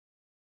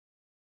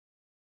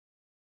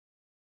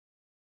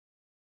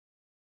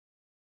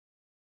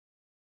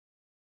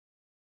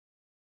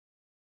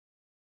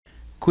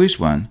Quiz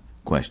 1,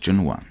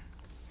 question 1.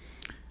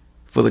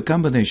 For the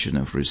combination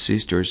of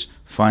resistors,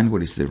 find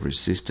what is the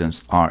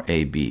resistance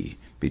RAB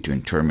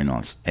between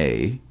terminals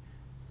A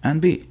and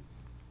B.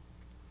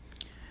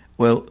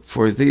 Well,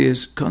 for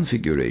this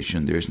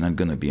configuration, there's not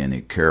going to be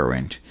any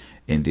current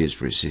in this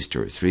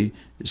resistor 3,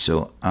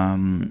 so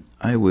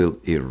I will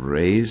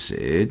erase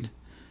it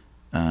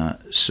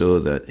so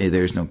that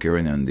there's no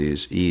current on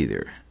this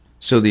either.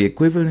 So the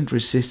equivalent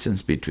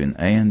resistance between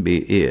A and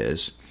B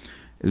is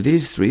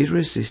these three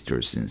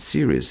resistors in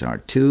series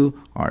R2,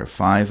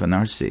 R5, and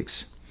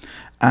R6,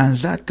 and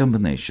that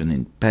combination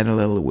in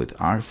parallel with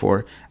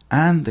R4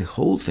 and the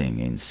whole thing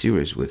in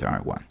series with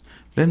R1.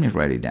 Let me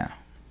write it down.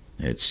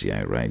 Let's see,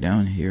 I write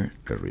down here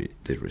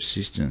the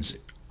resistance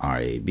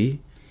RAB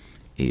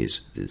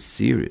is the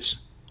series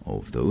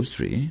of those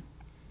three,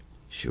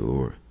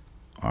 sure,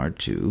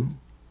 R2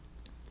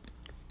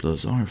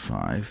 plus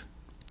R5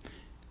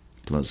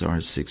 plus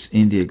R6.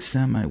 In the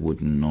exam, I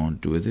would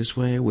not do it this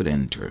way. I would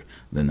enter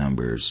the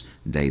numbers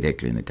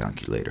directly in the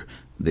calculator.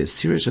 The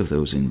series of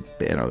those in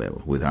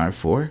parallel with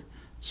R4,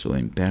 so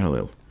in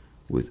parallel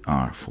with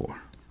R4.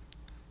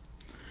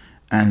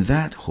 And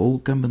that whole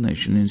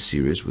combination in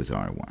series with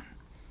R1.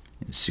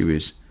 In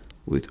series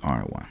with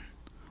R1.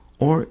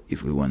 Or,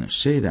 if we want to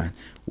say that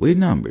with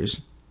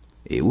numbers,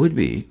 it would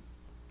be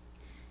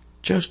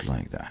just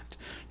like that.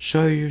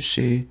 So you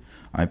see,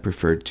 I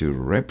prefer to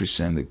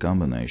represent the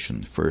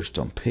combination first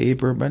on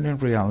paper, but in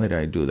reality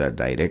I do that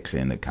directly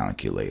in the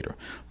calculator.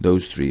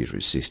 Those three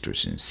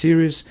resistors in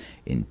series,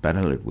 in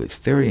parallel with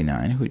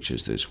 39, which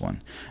is this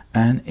one,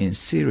 and in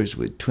series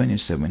with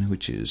 27,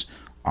 which is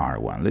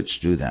R1. Let's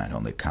do that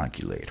on the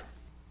calculator.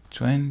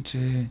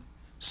 20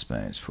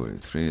 space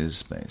 43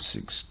 space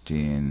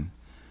 16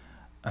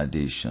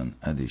 addition.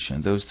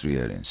 Those three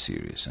are in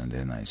series, and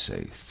then I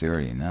say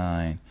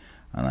 39.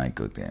 And I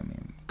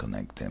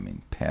connect them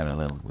in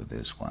parallel with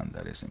this one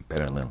that is in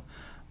parallel,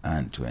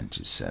 and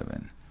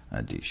 27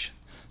 addition.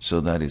 So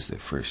that is the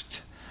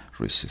first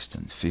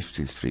resistance,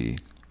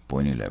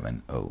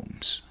 53.11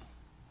 ohms.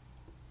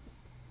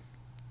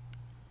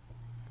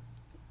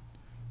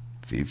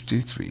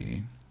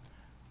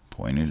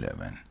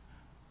 53.11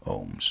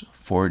 ohms,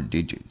 4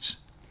 digits.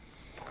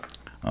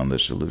 And the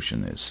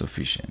solution is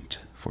sufficient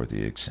for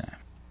the exam.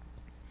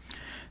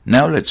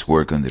 Now let's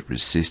work on the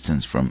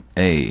resistance from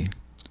A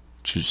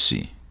to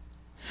C.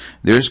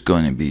 There's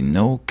going to be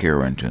no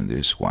current on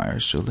this wire,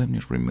 so let me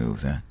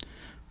remove that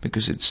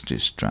because it's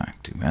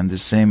distracting. And the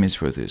same is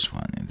for this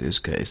one. In this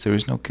case, there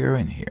is no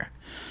current here.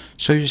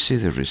 So you see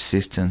the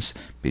resistance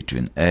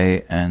between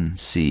A and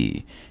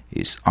C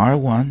is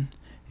R1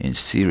 in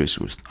series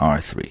with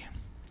R3.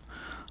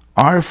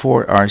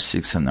 R4,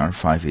 R6, and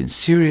R5 in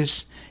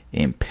series,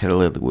 in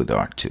parallel with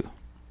R2,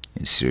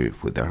 in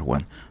series with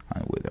R1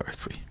 and with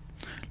R3.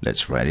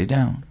 Let's write it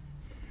down.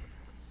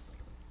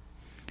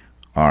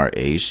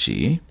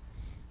 RAC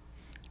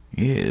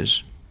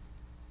is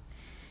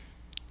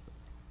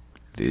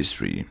these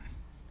three,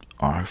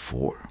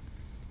 R4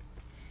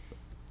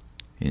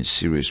 in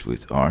series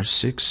with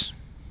R6,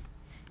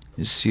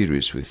 in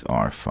series with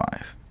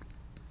R5,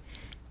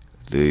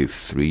 the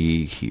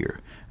three here,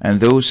 and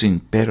those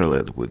in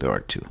parallel with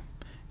R2,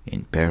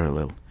 in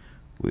parallel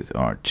with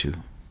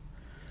R2,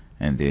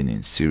 and then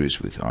in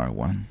series with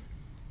R1,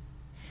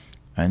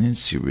 and in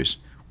series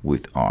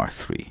with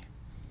R3.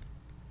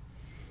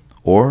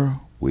 Or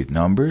with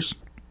numbers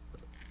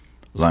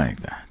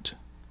like that.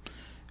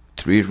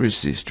 Three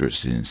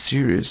resistors in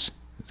series,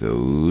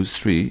 those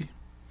three,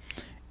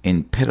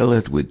 in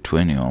parallel with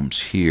 20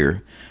 ohms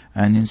here,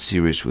 and in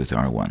series with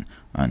R1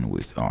 and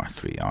with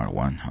R3,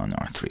 R1 and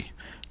R3.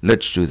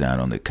 Let's do that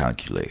on the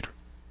calculator.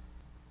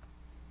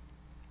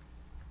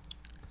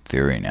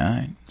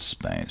 39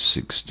 space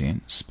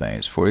 16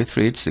 space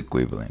 43, it's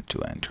equivalent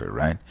to enter,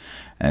 right?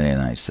 And then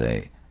I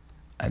say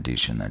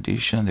addition,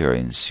 they are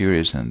in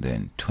series, and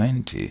then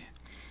 20,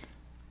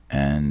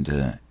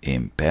 and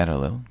in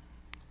parallel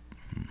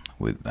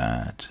with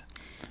that,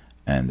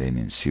 and then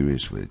in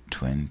series with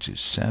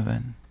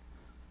 27,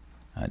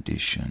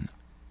 addition,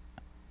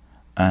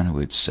 and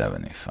with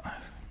 75,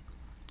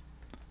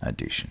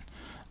 addition.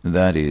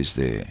 That is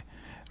the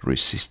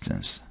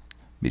resistance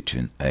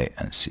between A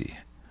and C,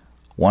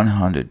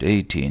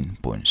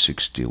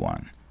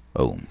 118.61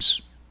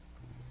 ohms.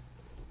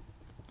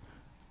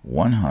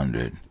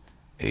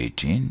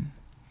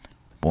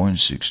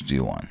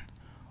 118.61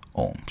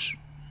 ohms.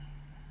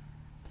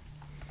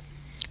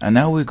 And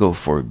now we go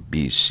for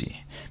BC.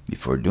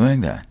 Before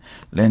doing that,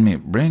 let me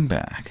bring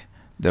back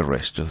the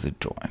rest of the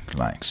drawing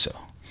like so.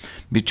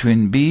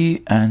 Between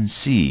B and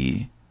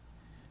C,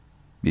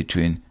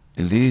 between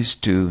these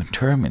two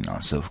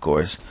terminals, of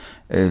course,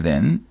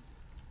 then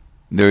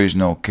there is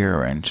no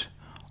current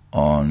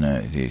on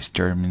these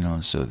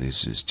terminals, so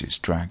this is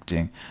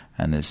distracting,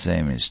 and the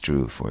same is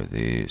true for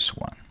this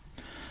one.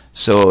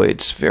 So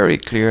it's very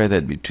clear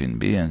that between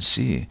B and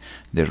C,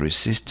 the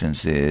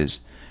resistance is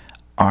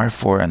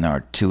R4 and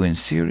R2 in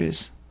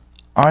series,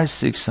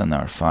 R6 and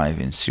R5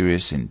 in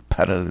series in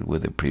parallel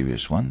with the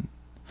previous one,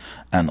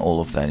 and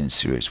all of that in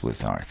series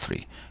with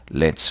R3.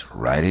 Let's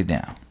write it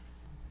down.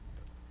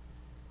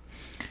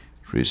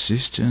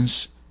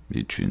 Resistance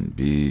between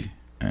B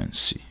and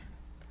C,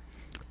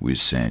 we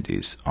said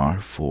is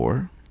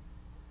R4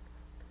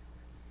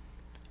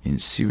 in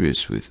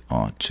series with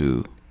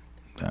R2.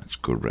 That's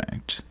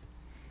correct,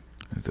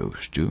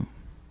 those two,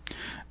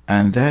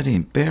 and that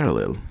in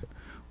parallel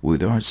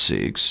with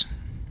R6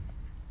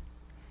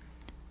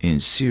 in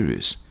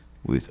series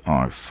with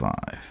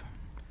R5.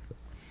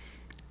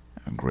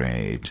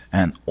 Great,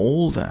 and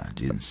all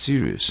that in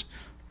series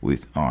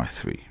with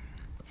R3.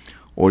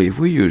 Or if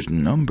we use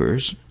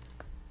numbers,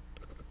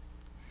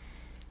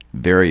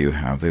 there you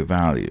have the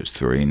values: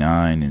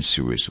 39 in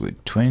series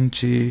with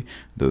 20,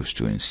 those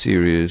two in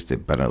series, the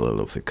parallel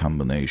of the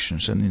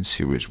combinations, and in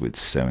series with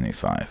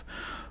 75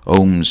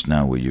 ohms.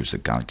 Now we use a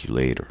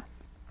calculator.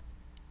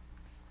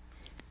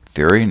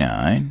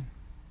 39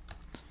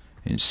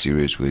 in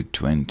series with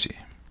 20,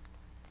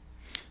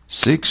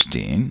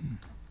 16,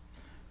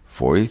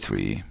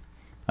 43,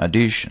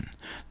 addition,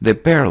 the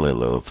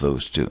parallel of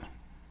those two,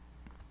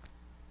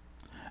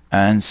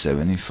 and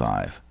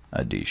 75,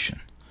 addition.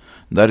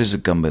 That is a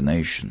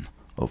combination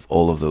of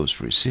all of those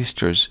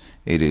resistors.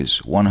 It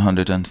is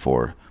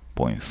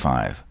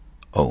 104.5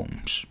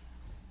 ohms.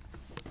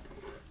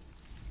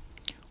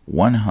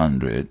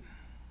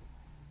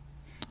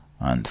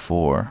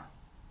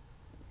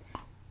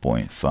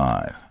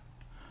 104.5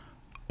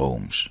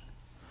 ohms.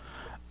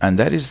 And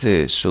that is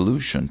the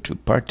solution to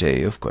part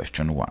A of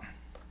question 1.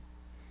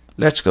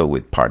 Let's go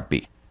with part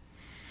B.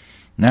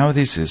 Now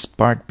this is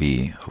part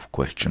B of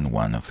question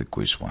 1 of the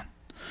quiz 1.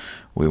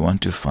 We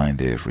want to find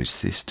the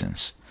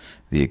resistance,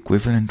 the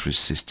equivalent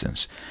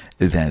resistance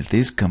that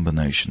this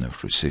combination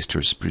of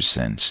resistors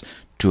presents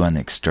to an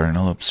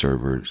external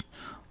observer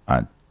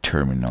at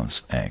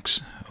terminals X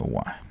or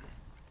Y.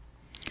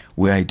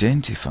 We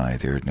identify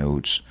their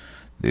nodes,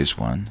 this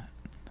one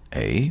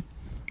A,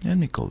 let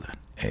me call that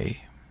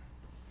A,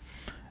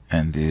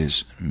 and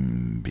this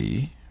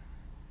B,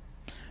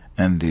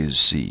 and this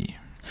C.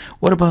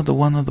 What about the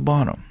one at the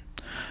bottom?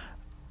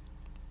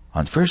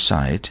 On first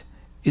sight,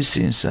 it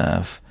seems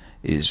as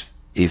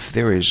if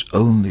there is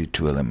only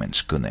two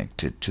elements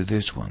connected to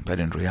this one, but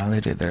in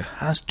reality there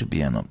has to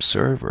be an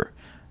observer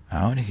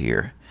out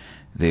here.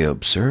 The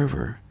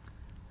observer,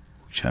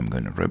 which I'm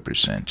going to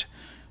represent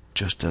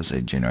just as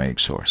a generic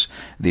source,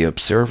 the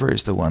observer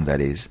is the one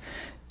that is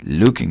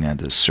looking at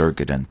the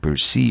circuit and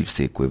perceives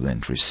the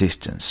equivalent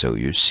resistance. So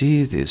you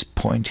see this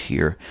point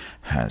here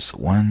has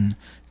 1,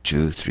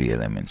 2, 3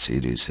 elements.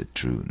 It is a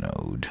true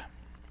node.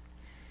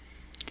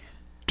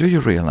 Do you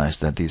realize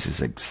that this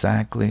is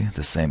exactly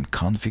the same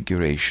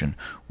configuration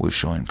we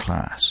show in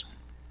class?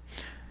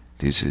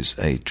 This is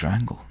a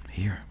triangle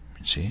here,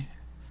 you see?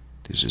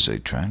 This is a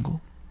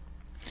triangle.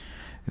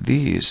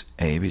 This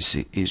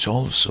ABC is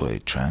also a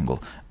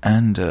triangle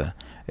and a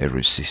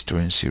resistor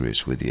in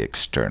series with the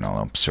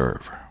external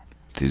observer.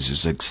 This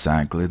is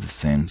exactly the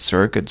same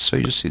circuit, so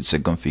you see it's a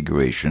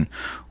configuration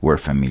we're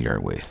familiar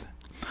with.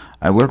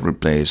 I will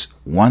replace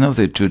one of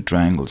the two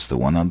triangles, the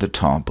one on the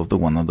top of the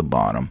one on the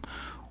bottom,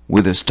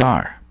 with a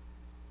star.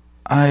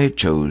 I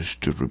chose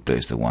to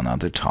replace the one on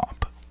the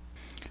top.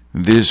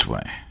 This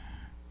way.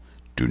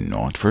 Do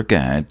not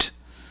forget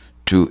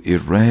to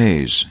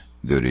erase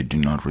the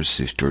original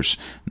resistors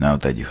now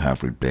that you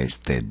have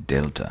replaced the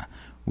delta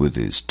with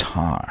the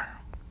star.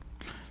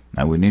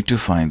 Now we need to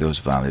find those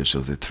values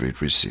of the three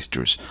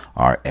resistors,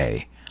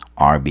 RA,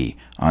 RB,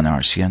 and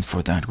RC, and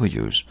for that we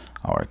use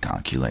our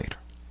calculator.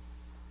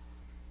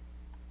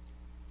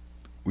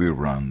 We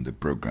run the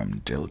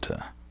program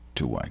delta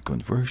to Y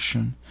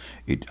conversion.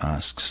 It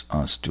asks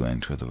us to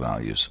enter the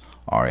values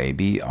RAB,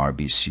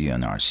 RBC,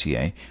 and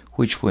RCA,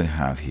 which we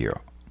have here,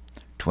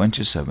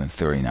 27,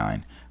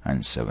 39,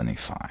 and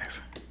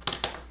 75.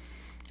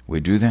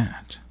 We do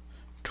that.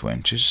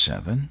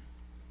 27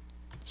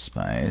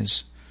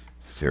 space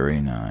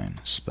 39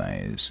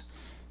 space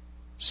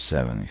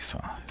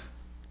 75.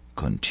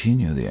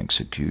 Continue the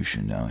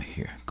execution down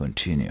here.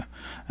 Continue.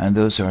 And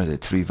those are the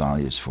three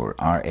values for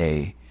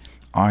RA,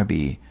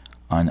 RB,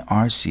 and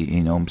RC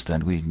in ohms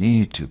that we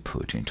need to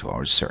put into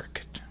our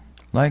circuit.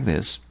 Like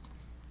this.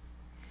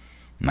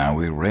 Now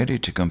we're ready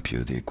to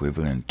compute the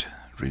equivalent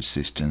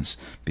resistance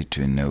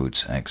between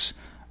nodes X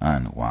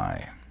and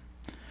Y.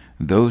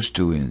 Those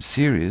two in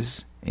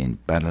series, in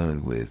parallel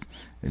with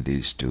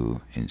these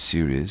two in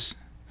series,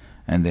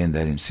 and then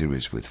that in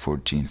series with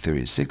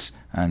 1436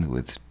 and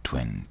with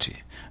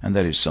 20. And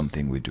that is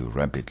something we do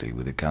rapidly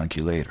with a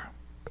calculator.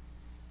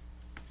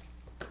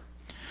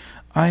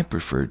 I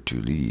prefer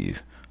to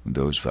leave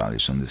those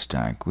values on the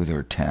stack with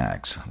their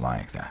tags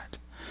like that.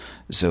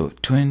 So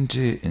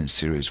 20 in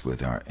series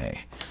with RA.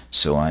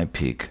 So I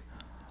pick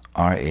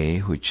RA,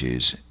 which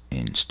is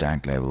in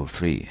stack level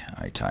 3.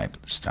 I type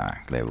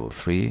stack level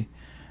 3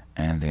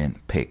 and then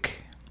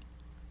pick.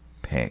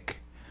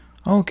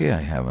 Okay,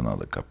 I have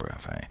another copper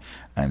Fi,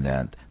 and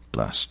that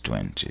plus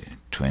 20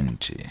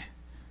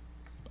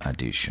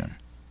 addition.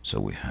 So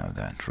we have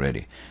that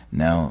ready.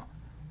 Now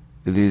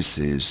this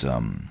is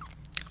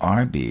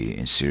RB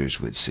in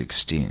series with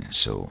 16,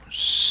 so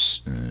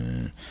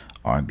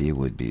RB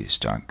would be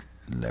stock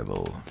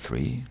level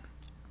 3,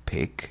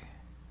 pick,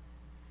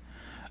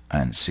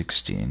 and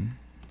 16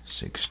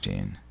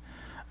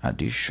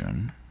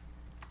 addition,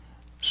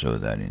 so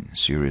that in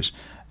series,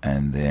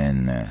 and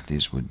then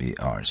this would be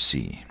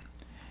RC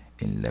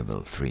in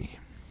level 3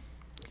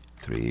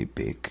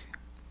 pick,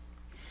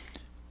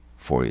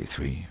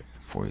 43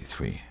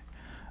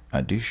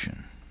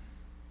 addition,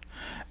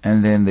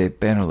 and then the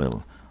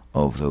parallel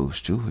of those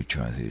two, which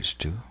are these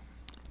two,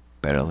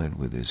 parallel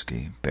with this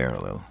key,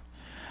 parallel,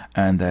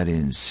 and that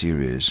in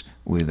series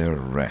with the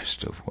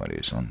rest of what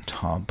is on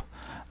top,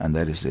 and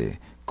that is the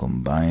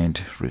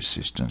combined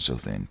resistance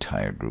of the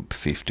entire group,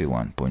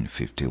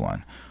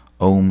 51.51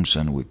 ohms,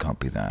 and we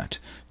copy that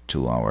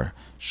to our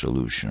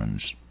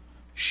solutions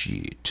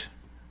sheet.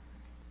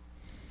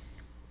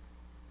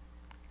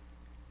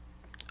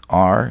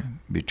 R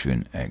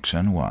between X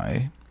and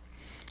Y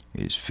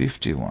is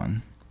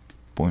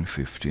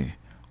 51.51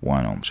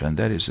 ohms, and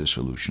that is the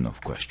solution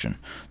of question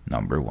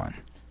number 1.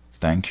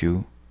 Thank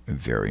you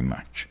very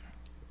much.